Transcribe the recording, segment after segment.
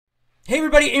Hey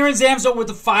everybody, Aaron Zamzow with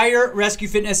the Fire Rescue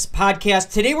Fitness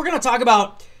Podcast. Today we're going to talk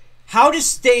about how to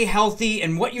stay healthy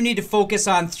and what you need to focus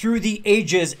on through the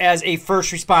ages as a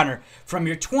first responder, from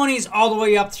your 20s all the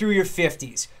way up through your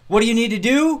 50s. What do you need to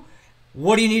do?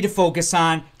 What do you need to focus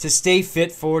on to stay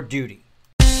fit for duty?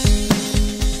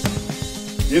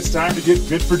 It's time to get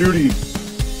fit for duty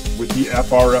with the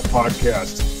FRF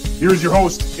Podcast. Here's your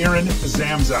host, Aaron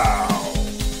Zamzow.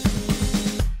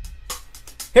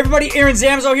 Hey everybody, Aaron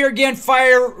Zamzow here again,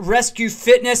 Fire Rescue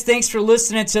Fitness. Thanks for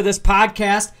listening to this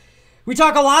podcast. We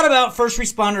talk a lot about first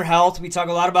responder health. We talk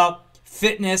a lot about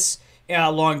fitness,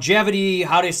 longevity,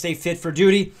 how to stay fit for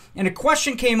duty. And a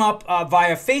question came up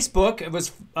via Facebook. It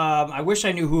was, I wish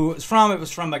I knew who it was from. It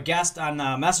was from a guest on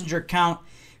the Messenger account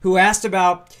who asked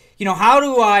about, how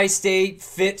do I stay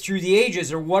fit through the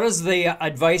ages, or what is the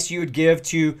advice you would give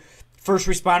to first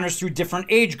responders through different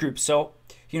age groups? So,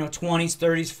 20s,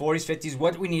 30s, 40s, 50s,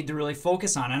 what we need to really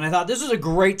focus on. And I thought this was a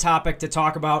great topic to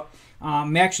talk about.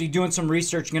 I'm actually doing some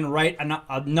research. I'm going to write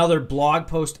another blog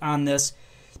post on this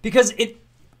because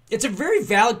it's a very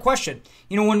valid question.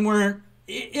 When we're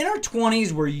in our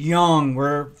 20s, we're young,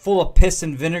 we're full of piss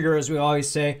and vinegar, as we always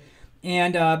say.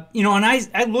 And, and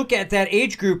I look at that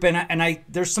age group and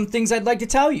there's some things I'd like to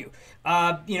tell you.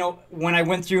 When I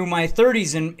went through my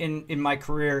 30s in my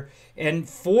career and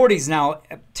 40s now,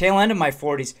 tail end of my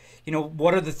 40s,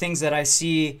 what are the things that I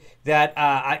see that,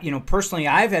 personally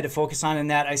I've had to focus on,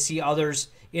 and that I see others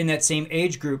in that same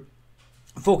age group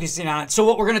focusing on it. So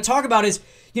what we're going to talk about is,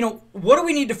 what do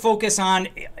we need to focus on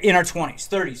in our 20s,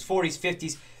 30s,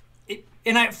 40s,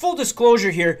 50s? Full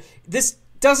disclosure here, this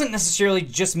doesn't necessarily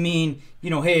just mean,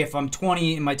 hey, if I'm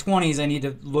 20 in my 20s, I need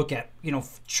to look at,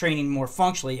 training more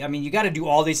functionally. I mean, you got to do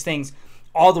all these things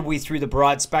all the way through the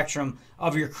broad spectrum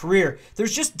of your career.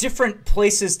 There's just different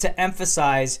places to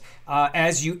emphasize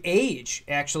as you age,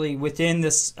 actually, within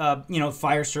this,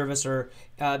 fire service or,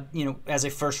 as a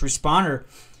first responder.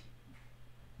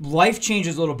 Life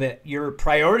changes a little bit. Your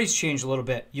priorities change a little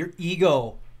bit. Your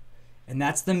ego. And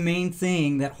that's the main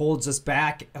thing that holds us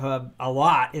back a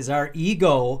lot, is our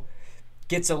ego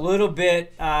gets a little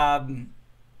bit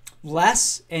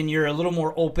less, and you're a little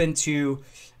more open to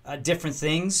different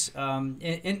things.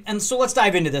 And so let's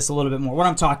dive into this a little bit more, what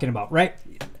I'm talking about, right?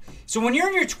 So when you're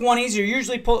in your 20s, you're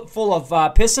usually full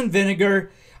of piss and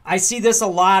vinegar. I see this a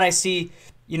lot. I see,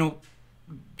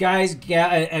 guys,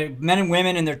 men and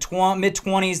women in their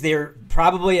mid-20s, they're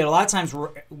probably, a lot of times,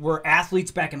 were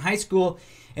athletes back in high school.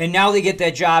 And now they get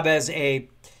that job as a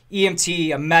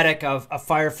EMT, a medic, a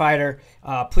firefighter,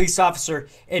 police officer.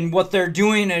 And what they're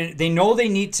doing, they know they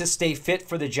need to stay fit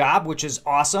for the job, which is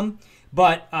awesome.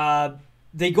 But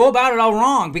they go about it all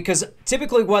wrong, because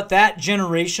typically what that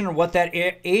generation or what that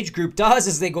age group does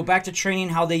is they go back to training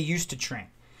how they used to train.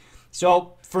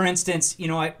 So, for instance,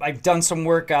 I've done some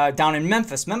work down in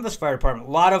Memphis Fire Department.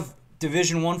 A lot of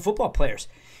Division I football players.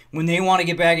 When they want to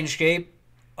get back in shape,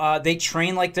 they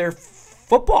train like they're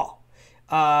football,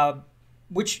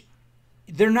 which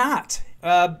they're not.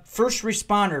 First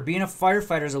responder, being a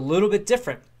firefighter, is a little bit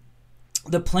different.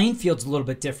 The playing field's a little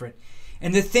bit different.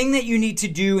 And the thing that you need to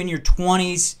do in your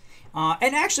 20s,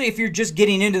 and actually if you're just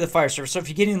getting into the fire service, so if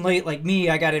you get in late like me,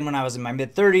 I got in when I was in my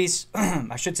mid-30s,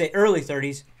 I should say early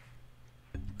 30s,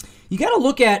 you got to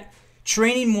look at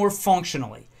training more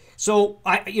functionally. So,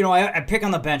 I pick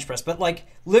on the bench press, but like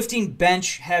lifting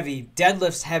bench heavy,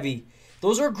 deadlifts heavy,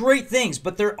 those are great things,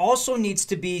 but there also needs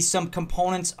to be some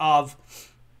components of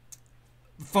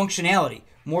functionality,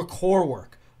 more core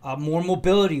work, more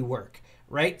mobility work,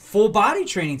 right? Full body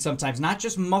training sometimes, not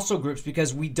just muscle groups,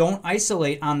 because we don't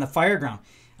isolate on the fire ground.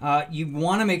 You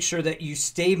want to make sure that you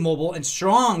stay mobile and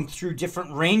strong through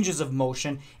different ranges of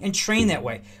motion and train that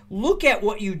way. Look at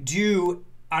what you do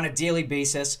on a daily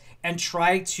basis and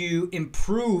try to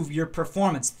improve your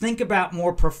performance. Think about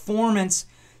more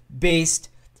performance-based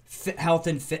health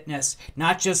and fitness,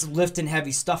 not just lifting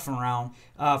heavy stuff around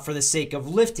for the sake of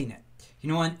lifting it.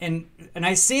 And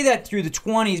I say that through the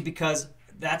 20s because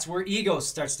that's where ego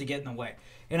starts to get in the way.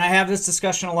 And I have this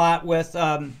discussion a lot with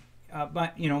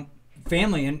my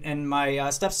family and my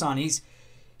stepson.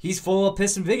 He's full of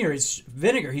piss and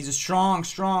vinegar. He's a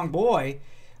strong boy.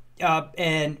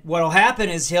 And what'll happen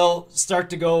is he'll start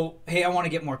to go, hey, I want to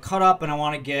get more cut up and I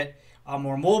want to get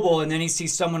more mobile, and then he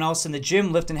sees someone else in the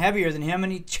gym lifting heavier than him,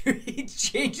 and he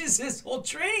changes his whole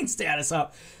training status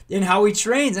up in how he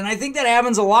trains. And I think that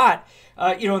happens a lot,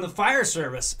 in the fire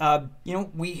service.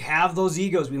 We have those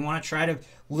egos. We want to try to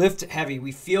lift heavy.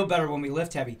 We feel better when we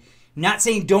lift heavy. Not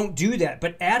saying don't do that,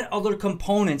 but add other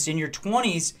components in your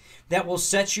 20s that will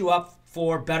set you up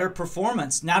for better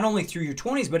performance, not only through your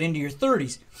 20s, but into your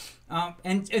 30s.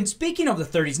 And speaking of the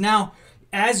 30s, now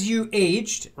as you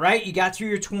aged, right, you got through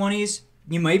your 20s,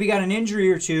 you maybe got an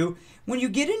injury or two. When you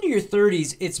get into your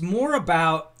 30s, it's more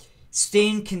about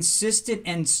staying consistent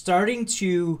and starting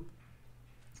to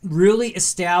really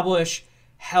establish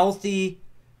healthy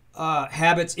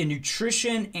habits in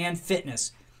nutrition and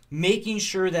fitness, making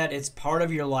sure that it's part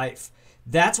of your life.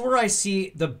 That's where I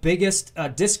see the biggest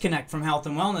disconnect from health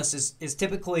and wellness is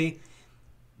typically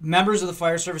members of the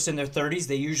fire service in their 30s.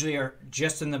 They usually are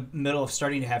just in the middle of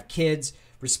starting to have kids.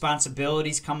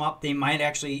 Responsibilities come up. They might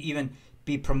actually even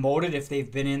be promoted if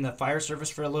they've been in the fire service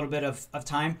for a little bit of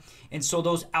time. And so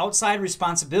those outside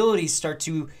responsibilities start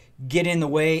to get in the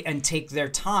way and take their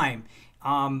time.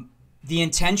 The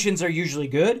intentions are usually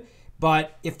good,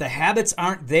 but if the habits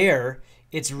aren't there,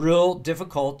 it's real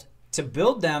difficult to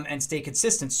build them and stay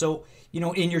consistent. So,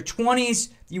 in your 20s,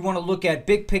 you want to look at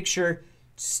big picture,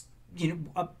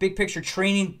 a big picture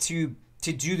training to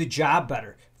do the job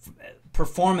better,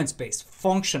 performance-based,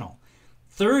 functional.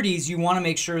 30s, you want to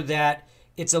make sure that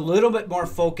it's a little bit more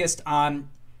focused on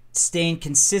staying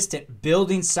consistent,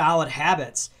 building solid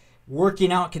habits,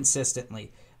 working out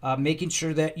consistently, making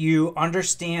sure that you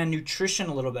understand nutrition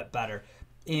a little bit better,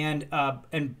 and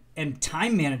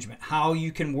time management, how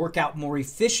you can work out more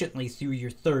efficiently through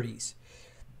your 30s.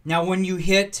 Now, when you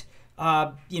hit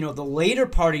the later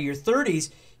part of your 30s,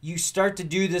 you start to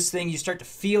do this thing, you start to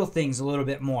feel things a little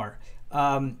bit more.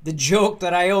 The joke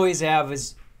that I always have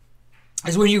is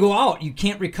when you go out, you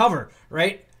can't recover,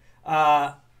 right?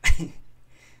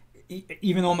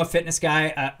 Even though I'm a fitness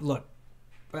guy, look,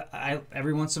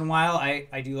 every once in a while,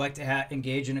 I do like to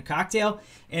engage in a cocktail.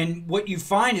 And what you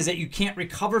find is that you can't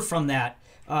recover from that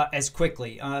as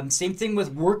quickly. Same thing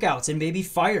with workouts and maybe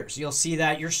fires. You'll see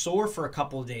that you're sore for a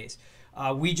couple of days.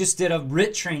 We just did a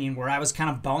RIT training where I was kind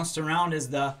of bounced around as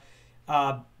the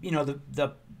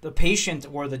patient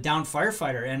or the down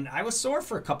firefighter, and I was sore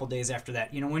for a couple days after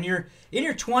that. When you're in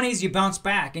your 20s, you bounce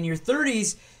back. In your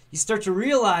 30s, you start to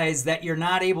realize that you're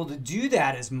not able to do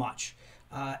that as much,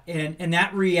 and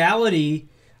that reality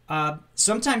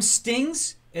sometimes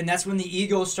stings, and that's when the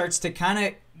ego starts to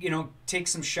kind of take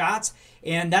some shots,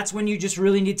 and that's when you just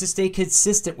really need to stay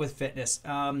consistent with fitness.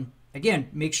 Again,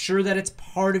 make sure that it's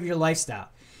part of your lifestyle.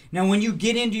 Now, when you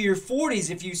get into your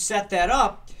 40s, if you set that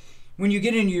up, when you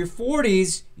get into your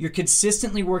 40s, you're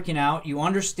consistently working out. You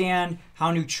understand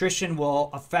how nutrition will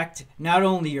affect not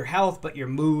only your health, but your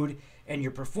mood and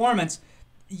your performance.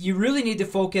 You really need to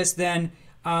focus then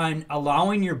on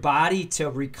allowing your body to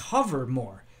recover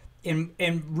more and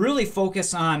really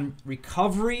focus on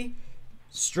recovery,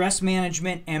 stress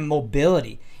management, and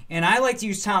mobility. And I like to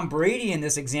use Tom Brady in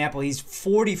this example. He's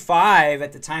 45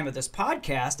 at the time of this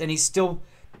podcast, and he's still,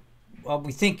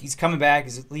 we think he's coming back.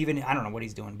 He's leaving. I don't know what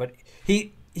he's doing, but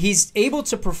he's able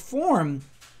to perform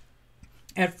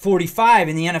at 45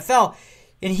 in the NFL.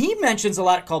 And he mentions a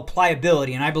lot called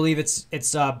pliability, and I believe it's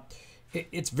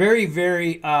very,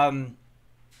 very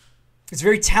it's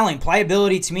very telling.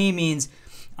 Pliability to me means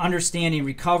understanding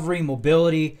recovery,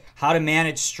 mobility, how to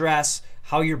manage stress,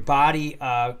 how your body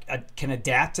can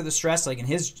adapt to the stress. Like in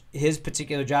his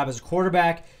particular job as a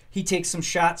quarterback, he takes some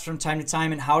shots from time to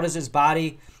time, and how does his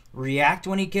body react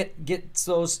when he takes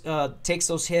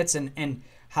those hits, and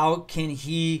how can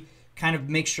he kind of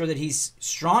make sure that he's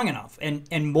strong enough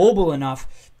and mobile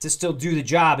enough to still do the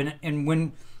job. And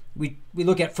when we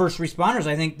look at first responders,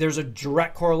 I think there's a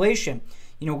direct correlation.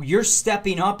 You're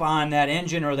stepping up on that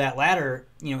engine or that ladder,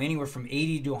 anywhere from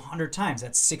 80 to 100 times.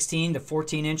 That's 16 to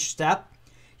 14 inch step.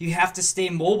 You have to stay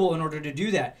mobile in order to do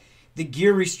that. The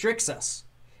gear restricts us,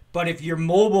 but if you're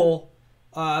mobile,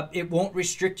 it won't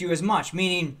restrict you as much.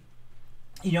 Meaning,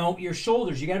 your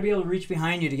shoulders, you got to be able to reach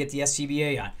behind you to get the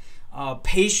SCBA on.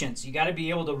 Patience, you got to be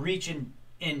able to reach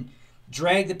and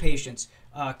drag the patience.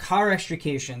 Car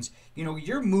extrications,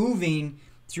 you're moving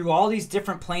through all these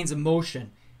different planes of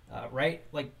motion, right?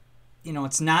 Like,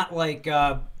 it's not like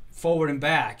forward and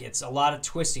back. It's a lot of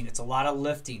twisting. It's a lot of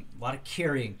lifting, a lot of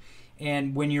carrying.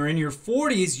 And when you're in your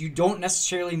 40s, you don't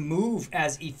necessarily move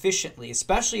as efficiently,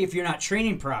 especially if you're not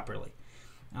training properly.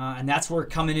 And that's where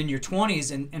coming in your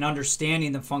 20s and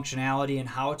understanding the functionality and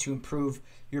how to improve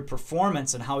your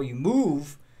performance and how you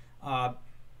move,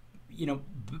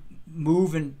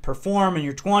 move and perform in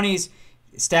your 20s,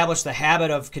 establish the habit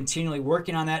of continually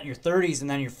working on that in your 30s, and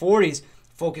then your 40s,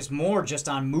 focus more just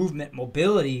on movement,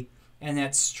 mobility, and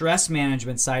that stress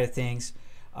management side of things.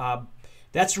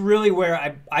 That's really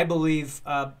where I believe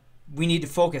we need to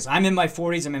focus. I'm in my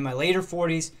 40s. I'm in my later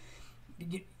 40s.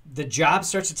 The job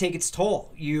starts to take its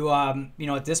toll. You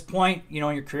at this point, in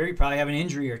your career, you probably have an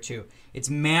injury or two. It's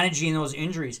managing those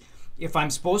injuries. if I'm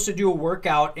supposed to do a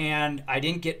workout and I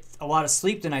didn't get a lot of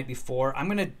sleep the night before, I'm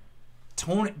going to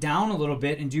tone it down a little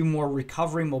bit and do more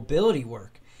recovery mobility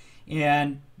work.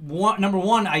 And number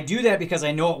one, I do that because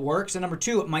I know it works. And number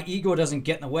two, my ego doesn't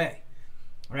get in the way,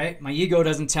 right? My ego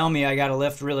doesn't tell me I got to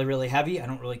lift really, really heavy. I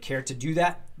don't really care to do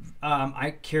that.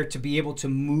 I care to be able to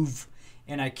move,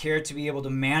 and I care to be able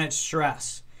to manage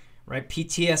stress, right?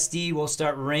 PTSD will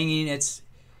start ringing its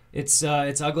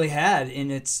ugly head in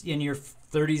your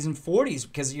 30s and 40s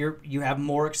because you have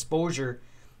more exposure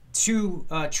to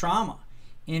trauma.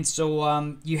 And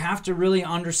so you have to really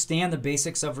understand the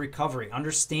basics of recovery,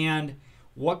 understand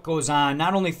what goes on,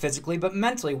 not only physically, but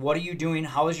mentally. What are you doing?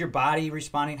 How is your body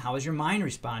responding? How is your mind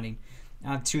responding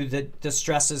to the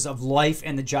stresses of life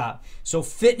and the job? So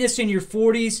fitness in your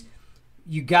 40s,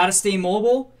 you got to stay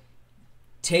mobile.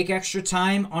 Take extra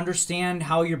time, understand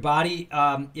how your body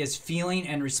is feeling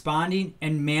and responding,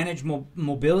 and manage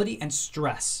mobility and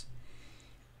stress.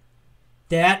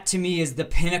 That, to me, is the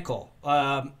pinnacle.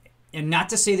 And not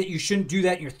to say that you shouldn't do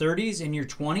that in your 30s and your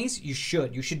 20s. You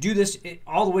should. You should do this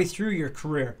all the way through your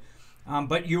career.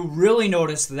 But you really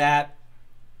notice that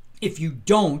if you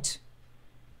don't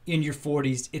in your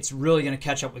 40s, it's really going to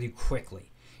catch up with you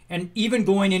quickly. And even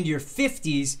going into your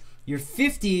 50s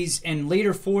and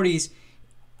later 40s,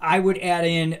 I would add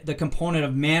in the component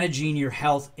of managing your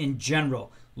health in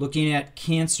general, looking at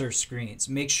cancer screens.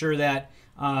 Make sure that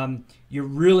you're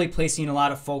really placing a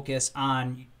lot of focus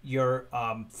on your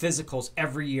physicals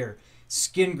every year.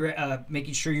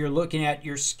 Making sure you're looking at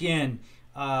your skin,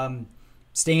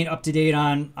 staying up to date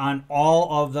on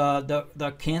all of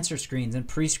the cancer screens and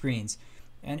pre-screens,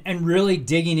 and really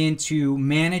digging into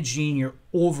managing your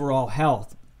overall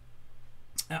health.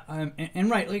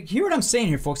 Right, like, hear what I'm saying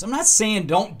here, folks. I'm not saying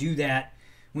don't do that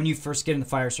when you first get in the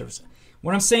fire service.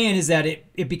 What I'm saying is that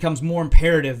it becomes more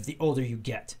imperative the older you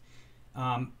get.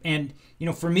 And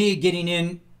for me,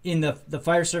 getting in the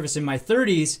fire service in my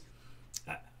 30s,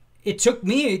 it took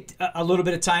me a little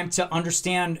bit of time to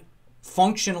understand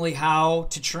functionally how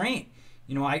to train.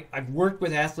 I've worked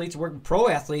with athletes, worked with pro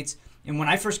athletes, and when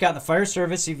I first got in the fire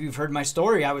service, if you've heard my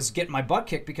story, I was getting my butt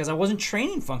kicked because I wasn't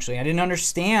training functionally. I didn't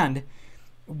understand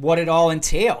what it all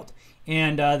entailed.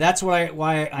 And that's why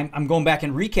I'm going back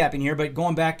and recapping here, but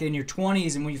going back in your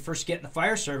 20s and when you first get in the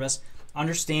fire service,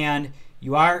 understand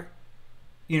you are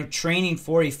training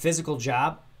for a physical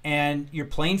job, and your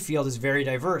playing field is very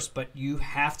diverse, but you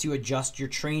have to adjust your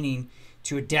training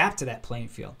to adapt to that playing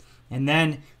field. And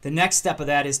then the next step of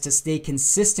that is to stay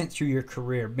consistent through your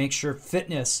career. Make sure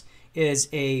fitness is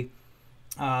a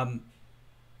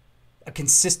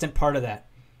consistent part of that.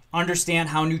 Understand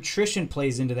how nutrition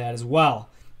plays into that as well,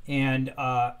 and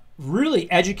really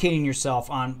educating yourself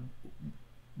on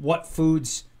what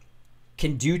foods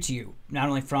can do to you, not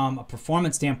only from a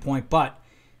performance standpoint, but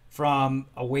from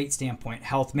a weight standpoint,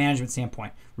 health management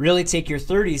standpoint. Really take your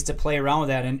 30s to play around with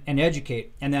that and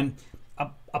educate, and then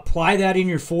apply that in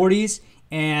your 40s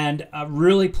and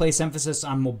really place emphasis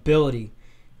on mobility,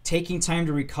 taking time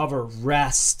to recover,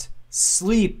 rest,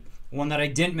 sleep. One that I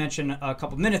didn't mention a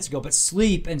couple minutes ago, but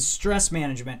sleep and stress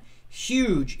management,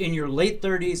 huge in your late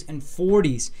 30s and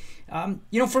 40s.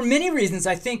 For many reasons,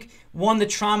 I think, one, the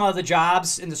trauma of the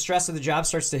jobs and the stress of the job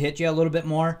starts to hit you a little bit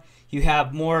more. You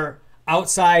have more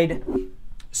outside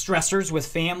stressors with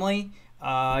family.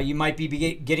 You might be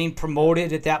getting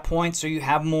promoted at that point, so you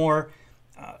have more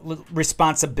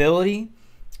responsibility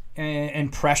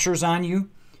and pressures on you.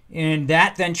 And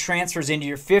that then transfers into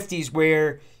your 50s,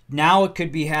 where now it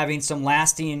could be having some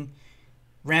lasting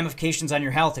ramifications on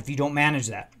your health if you don't manage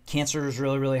that. Cancer is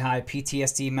really, really high.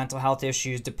 PTSD, mental health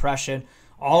issues, depression,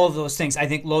 all of those things. I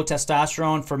think low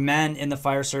testosterone for men in the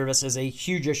fire service is a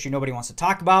huge issue nobody wants to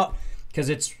talk about because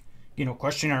it's,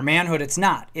 questioning our manhood. It's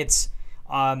not. It's,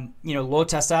 low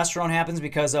testosterone happens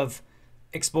because of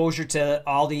exposure to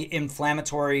all the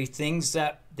inflammatory things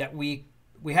that we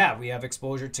have. We have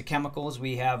exposure to chemicals.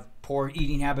 We have poor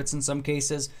eating habits in some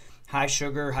cases, high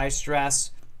sugar, high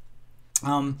stress.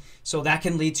 So that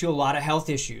can lead to a lot of health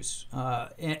issues.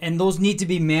 And those need to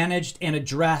be managed and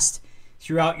addressed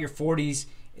throughout your 40s,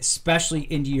 especially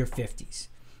into your 50s.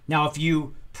 Now, if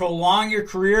you prolong your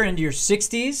career into your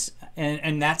 60s,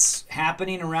 and that's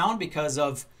happening around because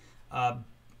of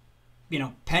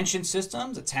pension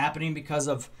systems, it's happening because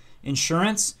of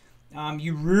insurance,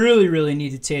 you really, really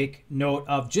need to take note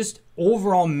of just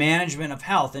overall management of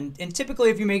health. And typically,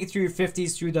 if you make it through your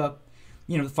 50s through the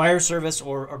fire service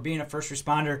or being a first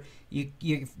responder,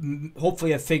 you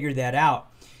hopefully have figured that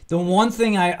out. The one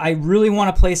thing I really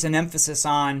want to place an emphasis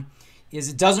on is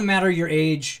it doesn't matter your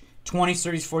age, 20s,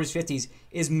 30s, 40s, 50s,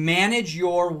 is manage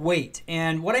your weight.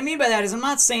 And what I mean by that is I'm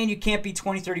not saying you can't be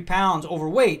 20, 30 pounds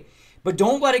overweight, but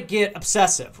don't let it get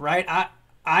obsessive, right?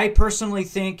 I personally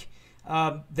think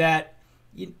that,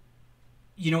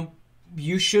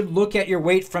 you should look at your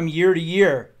weight from year to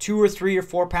year. 2 or 3 or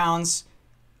 4 pounds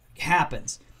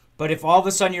happens. But if all of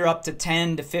a sudden you're up to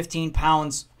 10 to 15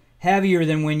 pounds heavier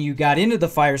than when you got into the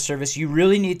fire service, you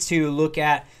really need to look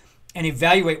at and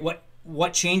evaluate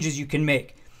what changes you can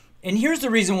make. And here's the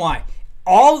reason why.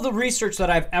 All of the research that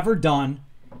I've ever done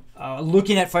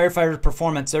looking at firefighter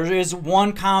performance, there is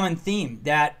one common theme,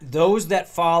 that those that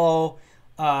follow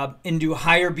into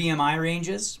higher BMI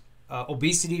ranges,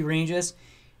 obesity ranges,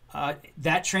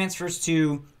 that transfers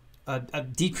to a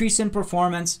decrease in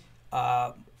performance,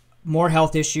 more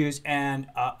health issues, and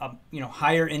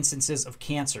higher instances of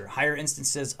cancer, higher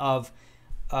instances of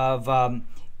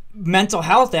mental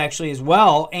health actually as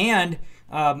well, and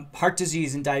heart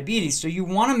disease and diabetes. So you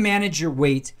want to manage your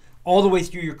weight all the way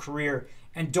through your career,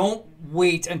 and don't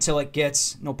wait until it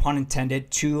gets, no pun intended,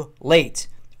 too late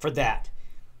for that.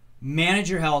 Manage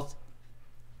your health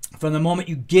from the moment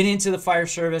you get into the fire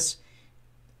service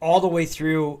all the way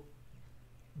through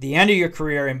the end of your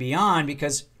career and beyond,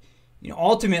 because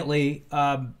ultimately,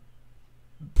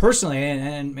 personally,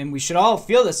 and we should all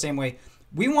feel the same way,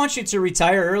 we want you to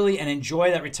retire early and enjoy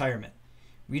that retirement.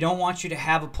 We don't want you to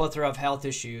have a plethora of health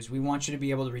issues. We want you to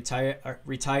be able to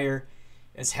retire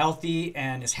as healthy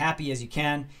and as happy as you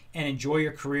can, and enjoy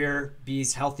your career, be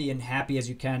as healthy and happy as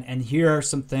you can. And here are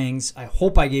some things. I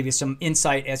hope I gave you some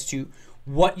insight as to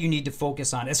what you need to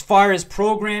focus on. As far as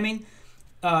programming,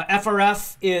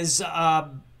 FRF is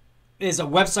a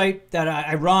website that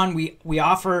I run. We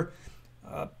offer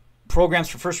programs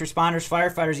for first responders,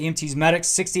 firefighters, EMTs, medics,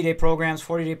 60-day programs,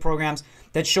 40-day programs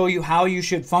that show you how you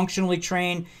should functionally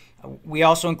train. We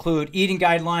also include eating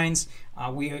guidelines.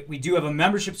 We do have a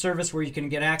membership service where you can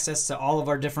get access to all of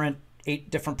our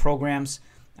 8 different programs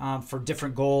for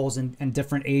different goals and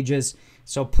different ages.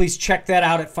 So please check that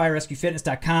out at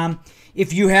firerescuefitness.com.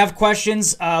 If you have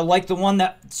questions like the one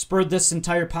that spurred this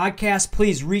entire podcast,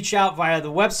 please reach out via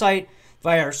the website,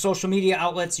 via our social media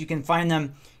outlets. You can find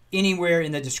them anywhere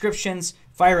in the descriptions,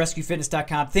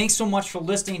 firerescuefitness.com. Thanks so much for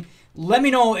listening. Let me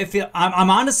know if I'm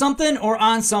onto something or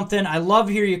on something. I love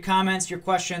to hear your comments, your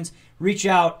questions. Reach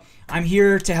out. I'm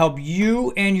here to help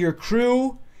you and your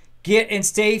crew get and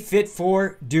stay fit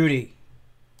for duty.